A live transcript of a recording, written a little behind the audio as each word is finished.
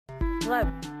Cleb,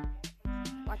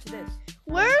 watch this.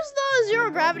 Where's the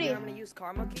zero gravity? I'm gonna use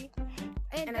Flamemonke.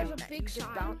 And there's a big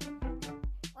sign.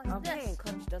 What's Okay, this? and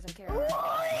Cleb just doesn't care. No,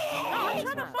 I'm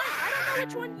trying to find. I don't know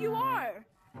which one you are.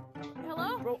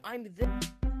 Hello? Bro, I'm this.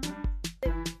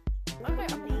 Okay,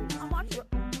 I'm watching.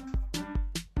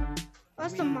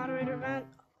 That's the moderator event.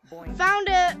 Boing. Found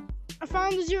it. I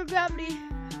found the zero gravity.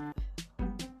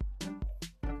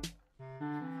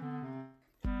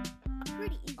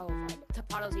 Pretty easy. Oh,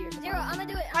 Tapato's here. Zero, I'm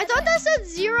gonna do it. I thought that said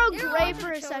zero Zero, gray I'm for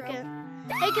gonna a chill second.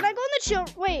 Hey, can I go in the chill?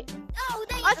 Wait. Oh,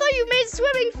 they. I thought you made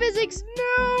swimming physics.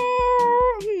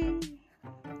 No.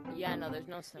 Yeah, no, there's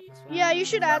no sense. Yeah, you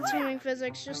should add swimming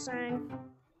physics. Just saying.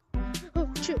 Oh,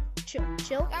 chill.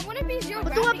 I want to be zero.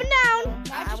 Put the weapon down.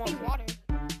 I just be water.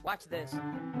 Watch this.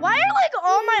 Why are like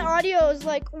all my audios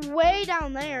like way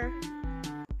down there?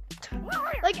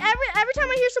 Like every time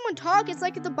I hear someone talk, it's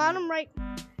like at the bottom right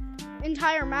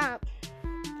entire map.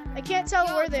 I can't tell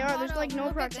where they are. There's like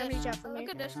no proximity chat for me. Look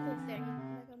at this cool thing.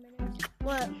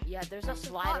 What? Yeah, there's a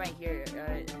slide right here.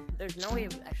 There's no way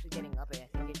of actually getting up it.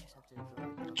 I think you just have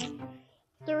to.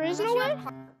 There is no way?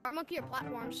 Monkey or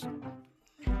platforms.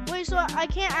 Wait, so I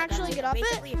can't actually get up it?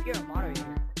 Basically, if you're a moderator.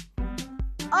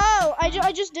 Oh, I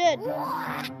just did.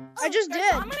 I just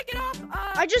did. I'm gonna get off.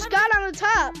 I just got on the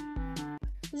top.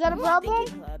 Is that a problem?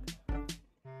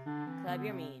 Cleb,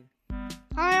 you're mean.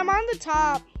 Hi, I'm on the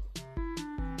top.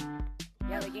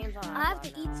 Yeah, the game's on. I have to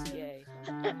eat soon. Yay.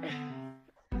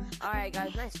 Alright,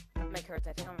 guys, nice. Make hurts.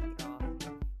 I think I'm gonna get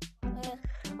off.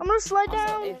 I'm gonna slide Also,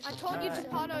 down. if- I told you,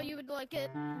 Tapato, you would like it.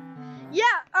 Yeah,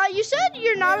 you said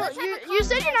you're not. Let's have a You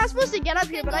said you're not contest. supposed to get up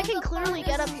here, but I can Go clearly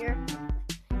get up farthest. here.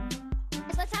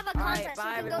 Let's have a Alright, contest.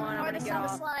 bye, Who can go everyone. I'm gonna farthest get on the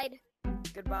off. slide?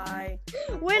 Goodbye.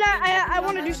 Wait, I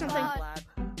want to do something.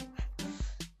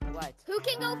 What? Who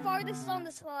can go farthest on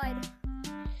the slide?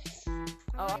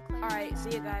 Oh, alright.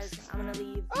 See you guys. I'm gonna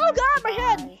leave. Oh God, my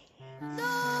head. Bye.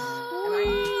 No!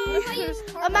 Whee! What if I use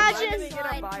carbon Imagine- on the Get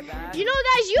a slide? buyback. You know,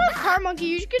 guys, you have car monkey.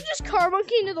 You could just car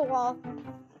monkey into the wall.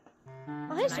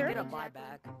 Oh, hey, Can I sir. get a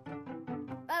buyback? Oh,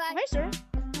 Bye-bye. hey, sir.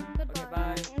 Okay,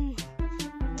 bye.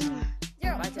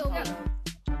 Zero, Bye, kill me. Tapato.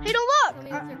 Hey, don't Tell look. me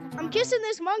if you're I'm kissing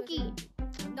this monkey.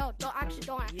 No, don't actually.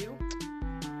 You?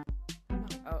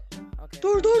 Oh, okay.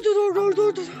 Door.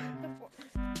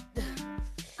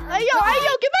 Hey, yo,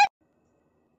 get back.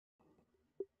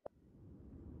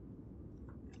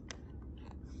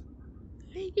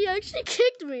 He actually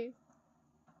kicked me.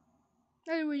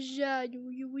 I was sad.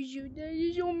 You was you. That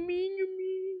is so mean.